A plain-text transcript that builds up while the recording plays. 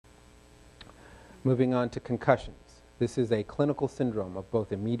Moving on to concussions. This is a clinical syndrome of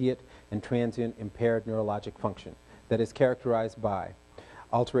both immediate and transient impaired neurologic function that is characterized by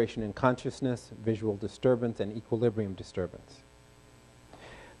alteration in consciousness, visual disturbance, and equilibrium disturbance.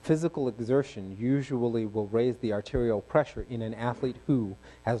 Physical exertion usually will raise the arterial pressure in an athlete who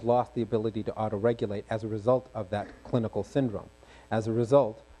has lost the ability to autoregulate as a result of that clinical syndrome. As a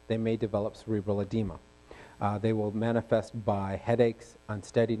result, they may develop cerebral edema. They will manifest by headaches,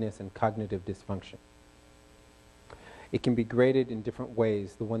 unsteadiness, and cognitive dysfunction. It can be graded in different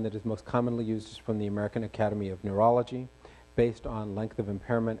ways. The one that is most commonly used is from the American Academy of Neurology, based on length of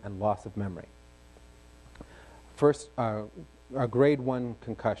impairment and loss of memory. First, a grade 1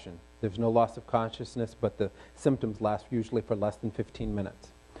 concussion. There's no loss of consciousness, but the symptoms last usually for less than 15 minutes.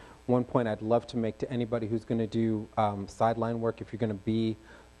 One point I'd love to make to anybody who's going to do sideline work, if you're going to be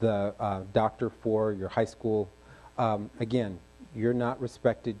the doctor for your high school, again, you're not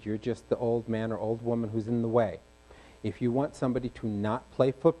respected. You're just the old man or old woman who's in the way. If you want somebody to not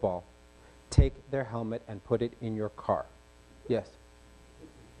play football, take their helmet and put it in your car. Yes?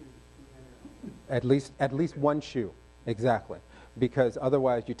 At least one shoe, exactly. Because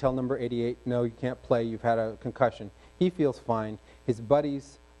otherwise you tell number 88, no, you can't play, you've had a concussion. He feels fine. His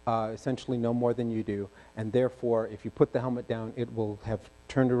buddies essentially know more than you do, and therefore if you put the helmet down, it will have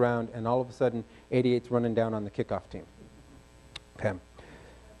turned around, and all of a sudden 88's running down on the kickoff team. Okay.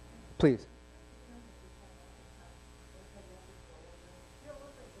 Please.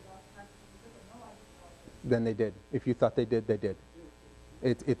 Then they did. If you thought they did, they did.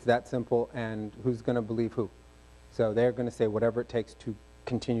 It's that simple, and who's going to believe who? So they're going to say whatever it takes to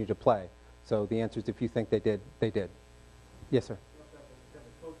continue to play. So the answer is if you think they did, they did. Yes, sir?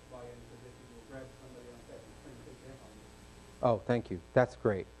 Oh, thank you. That's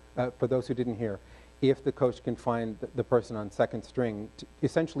great. For those who didn't hear, if the coach can find the person on second string,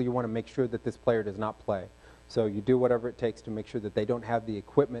 essentially you want to make sure that this player does not play. So you do whatever it takes to make sure that they don't have the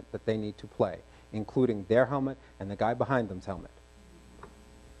equipment that they need to play, including their helmet and the guy behind them's helmet.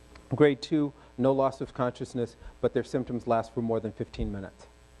 Grade 2, no loss of consciousness, but their symptoms last for more than 15 minutes.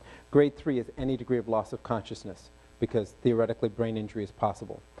 Grade 3 is any degree of loss of consciousness, because theoretically brain injury is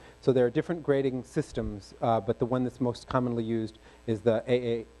possible. So there are different grading systems, but the one that's most commonly used is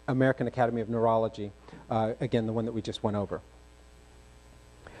the American Academy of Neurology, again, the one that we just went over.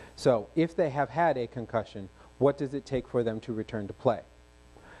 So if they have had a concussion, what does it take for them to return to play?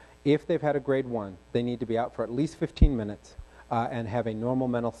 If they've had a grade 1, they need to be out for at least 15 minutes and have a normal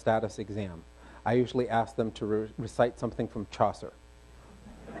mental status exam. I usually ask them to recite something from Chaucer.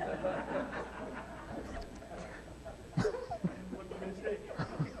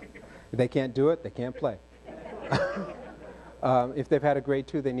 If they can't do it, they can't play. If they've had a grade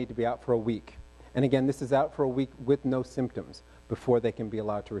 2, they need to be out for a week. And again, this is out for a week with no symptoms before they can be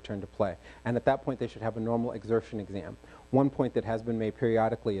allowed to return to play. And at that point, they should have a normal exertion exam. One point that has been made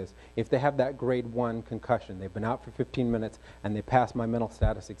periodically is if they have that grade 1 concussion, they've been out for 15 minutes, and they pass my mental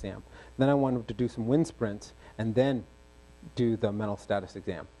status exam, then I want them to do some wind sprints and then do the mental status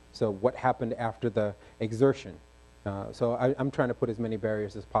exam. So what happened after the exertion? So I'm trying to put as many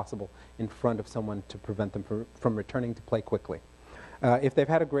barriers as possible in front of someone to prevent them from returning to play quickly. If they've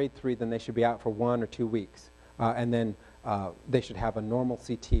had a grade 3, then they should be out for 1 or 2 weeks. And then they should have a normal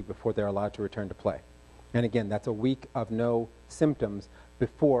CT before they're allowed to return to play. And again, that's a week of no symptoms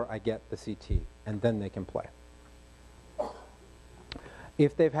before I get the CT, and then they can play.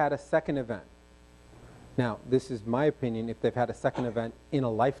 If they've had a second event, now this is my opinion, if they've had a second event in a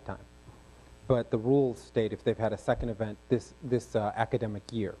lifetime, but the rules state if they've had a second event this academic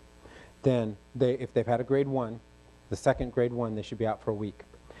year, then if they've had a grade 1, the second grade 1, they should be out for a week.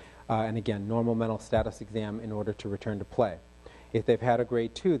 And again, normal mental status exam in order to return to play. If they've had a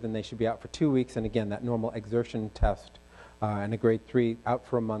grade 2, then they should be out for 2 weeks, and again, that normal exertion test, and a grade 3 out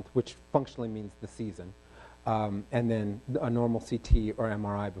for a month, which functionally means the season, and then a normal CT or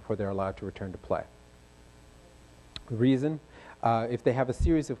MRI before they're allowed to return to play. The reason? If they have a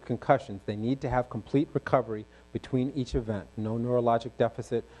series of concussions, they need to have complete recovery between each event. No neurologic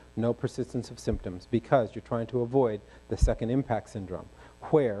deficit, no persistence of symptoms, because you're trying to avoid the second impact syndrome,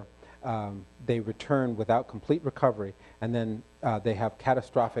 where they return without complete recovery, and then they have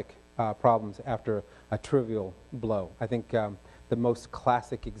catastrophic problems after a trivial blow. I think the most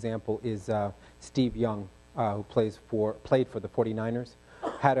classic example is Steve Young, who played for the 49ers.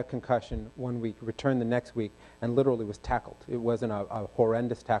 Had a concussion 1 week, returned the next week, and literally was tackled. It wasn't a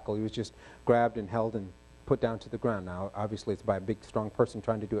horrendous tackle. He was just grabbed and held and put down to the ground. Now, obviously, it's by a big, strong person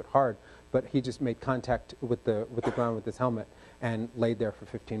trying to do it hard, but he just made contact with the ground with his helmet and laid there for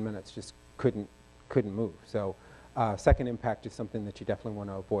 15 minutes, just couldn't move. So second impact is something that you definitely want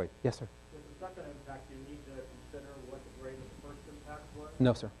to avoid. Yes, sir? second impact, you need to consider what the grade of the first impact was?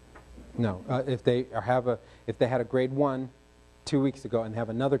 No, sir. No. If they had a grade 1 2 weeks ago and have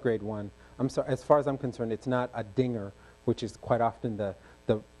another grade 1, I'm sorry, as far as I'm concerned, it's not a dinger, which is quite often the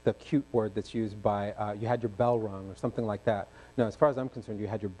cute word that's used by, you had your bell rung or something like that. No, as far as I'm concerned, you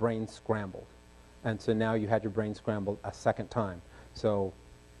had your brain scrambled. And so now you had your brain scrambled a second time. So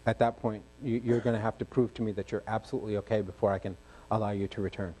at that point, you're going to have to prove to me that you're absolutely okay before I can allow you to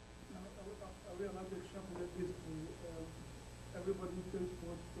return. I will have the example that basically everybody who plays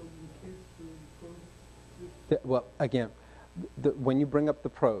sports from the kids to pros. Well, again, when you bring up the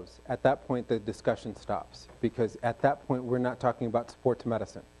pros, at that point the discussion stops, because at that point we're not talking about sports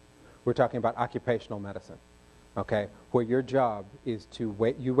medicine. We're talking about occupational medicine, okay? Where your job is to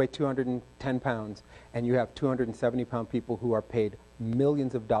you weigh 210 pounds and you have 270-pound people who are paid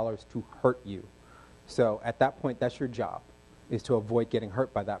millions of dollars to hurt you. So at that point, that's your job, is to avoid getting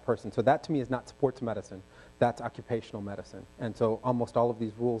hurt by that person. So that to me is not sports medicine, that's occupational medicine. And so almost all of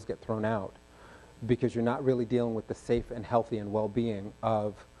these rules get thrown out, because you're not really dealing with the safe and healthy and well-being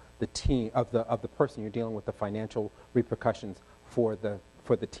of the team, of the person. You're dealing with the financial repercussions for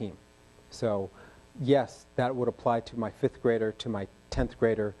the team. So yes, that would apply to my 5th grader, to my 10th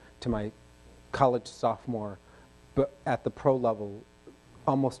grader, to my college sophomore, but at the pro level,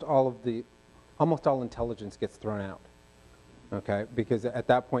 almost all intelligence gets thrown out. Okay, because at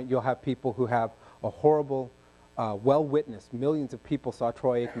that point you'll have people who have a horrible, well witnessed, millions of people saw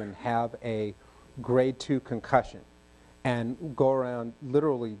Troy Aikman have a grade 2 concussion and go around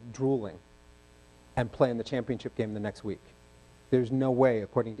literally drooling and play in the championship game the next week. There's no way,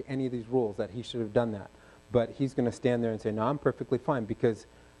 according to any of these rules, that he should have done that. But he's going to stand there and say, no, I'm perfectly fine, because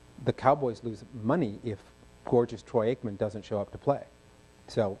the Cowboys lose money if gorgeous Troy Aikman doesn't show up to play.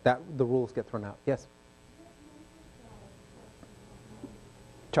 So the rules get thrown out. Yes?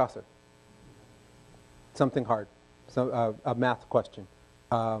 Chaucer. Something hard. So, a math question.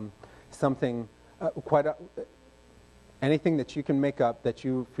 Something... anything that you can make up that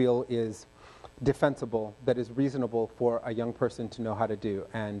you feel is defensible, that is reasonable for a young person to know how to do.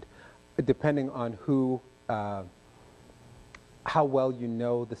 And depending on how well you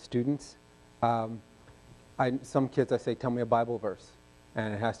know the students, some kids I say, tell me a Bible verse,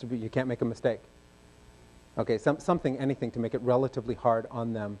 and it has to be, you can't make a mistake. Okay, anything to make it relatively hard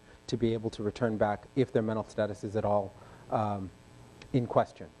on them to be able to return back if their mental status is at all in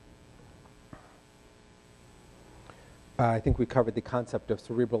question. I think we covered the concept of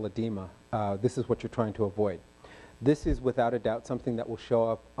cerebral edema. This is what you're trying to avoid. This is without a doubt something that will show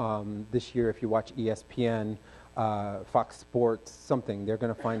up this year if you watch ESPN, Fox Sports, something. They're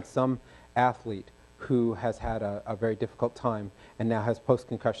going to find some athlete who has had a very difficult time and now has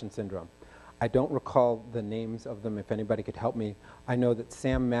post-concussion syndrome. I don't recall the names of them, if anybody could help me. I know that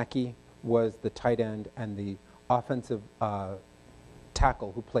Sam Mackey was the tight end and the offensive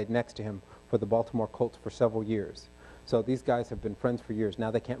tackle who played next to him for the Baltimore Colts for several years. So these guys have been friends for years. Now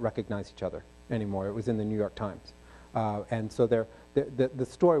they can't recognize each other anymore. It was in the New York Times. And so the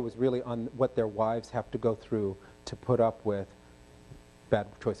story was really on what their wives have to go through to put up with, bad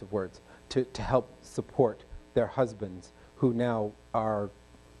choice of words, to help support their husbands who now are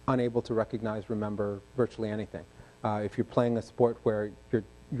unable to recognize, remember virtually anything. If you're playing a sport where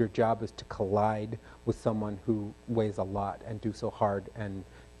your job is to collide with someone who weighs a lot and do so hard and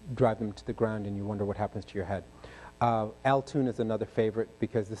drive them to the ground and you wonder what happens to your head. Al Toon is another favorite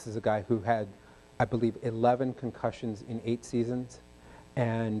because this is a guy who had, I believe, 11 concussions in 8 seasons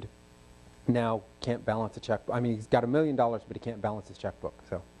and now can't balance a checkbook. I mean, he's got $1 million, but he can't balance his checkbook.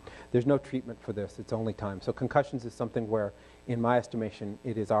 So there's no treatment for this. It's only time. So concussions is something where, in my estimation,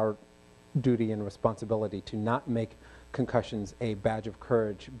 it is our duty and responsibility to not make concussions a badge of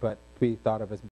courage, but be thought of as